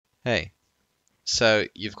Hey, so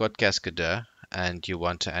you've got Cascadeur and you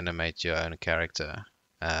want to animate your own character.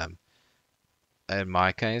 Um, in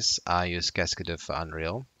my case, I use Cascadeur for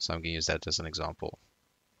Unreal, so I'm going to use that as an example.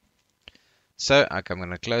 So I'm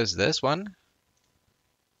going to close this one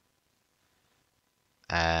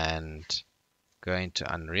and go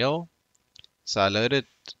into Unreal. So I loaded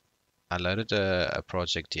a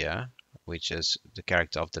project here, which is the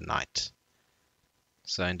character of the knight.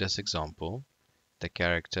 So in this example, the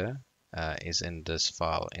character is in this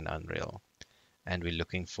file in Unreal, and we're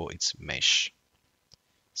looking for its mesh.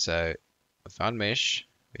 So I found mesh,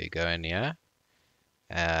 we go in here,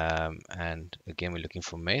 and again we're looking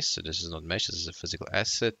for mesh. So this is not mesh, this is a physical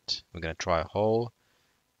asset. We're going to try a hole,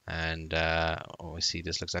 and we see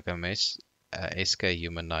this looks like a mesh. SK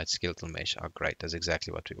human knight skeletal mesh. Oh great, that's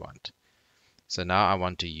exactly what we want. So now I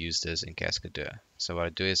want to use this in Cascadeur. So what I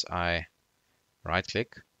do is I right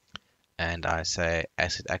click and I say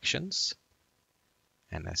asset actions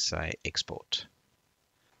and I say export.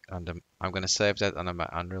 I'm going to save that under my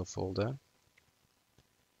Unreal folder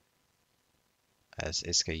as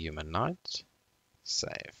SK human knight.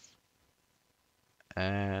 Save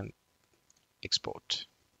and export.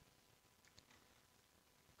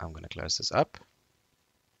 I'm going to close this up.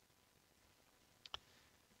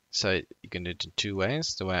 So you can do it in two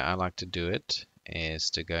ways. The way I like to do it is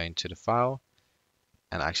to go into the file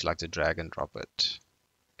and I actually like to drag and drop it.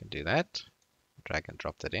 You can do that. Drag and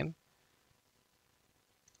drop that in.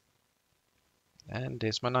 And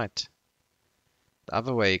there's my knight. The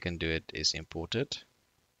other way you can do it is import it.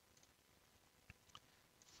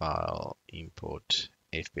 File, import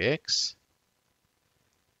FBX.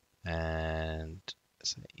 And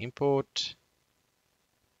say import.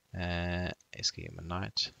 SK human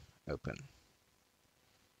knight. Open.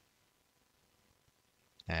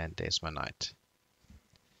 And there's my knight.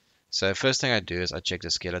 So first thing I do is I check the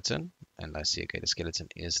skeleton and I see, okay, the skeleton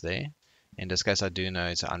is there. In this case, I do know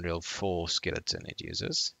it's an Unreal 4 skeleton it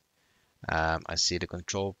uses. I see the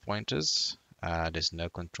control pointers. There's no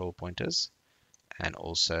control pointers and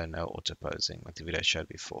also no auto posing like the video showed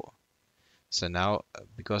before. So now,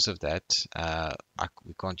 because of that,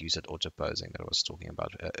 we can't use that auto posing that I was talking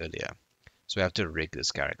about earlier. So we have to rig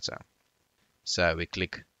this character. So we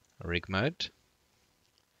click rig mode.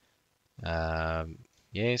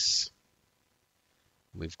 Yes.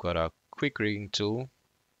 We've got our quick rigging tool.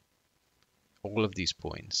 All of these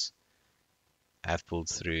points have pulled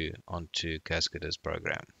through onto Cascadeur's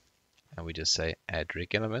program. And we just say add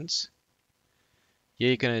rig elements. Here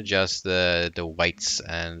you can adjust the weights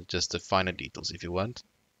and just the finer details if you want,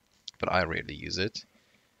 but I rarely use it.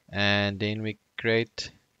 And then we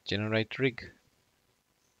create generate rig,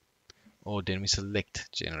 or then we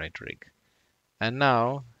select generate rig. And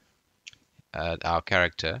now our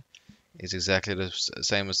character is exactly the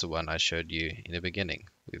same as the one I showed you in the beginning.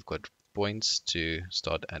 We've got points to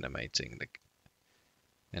start animating,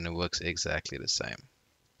 and it works exactly the same.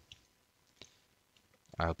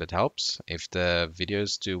 I hope it helps. If the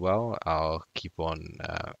videos do well, I'll keep on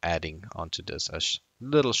adding onto this as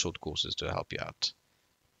little short courses to help you out.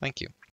 Thank you.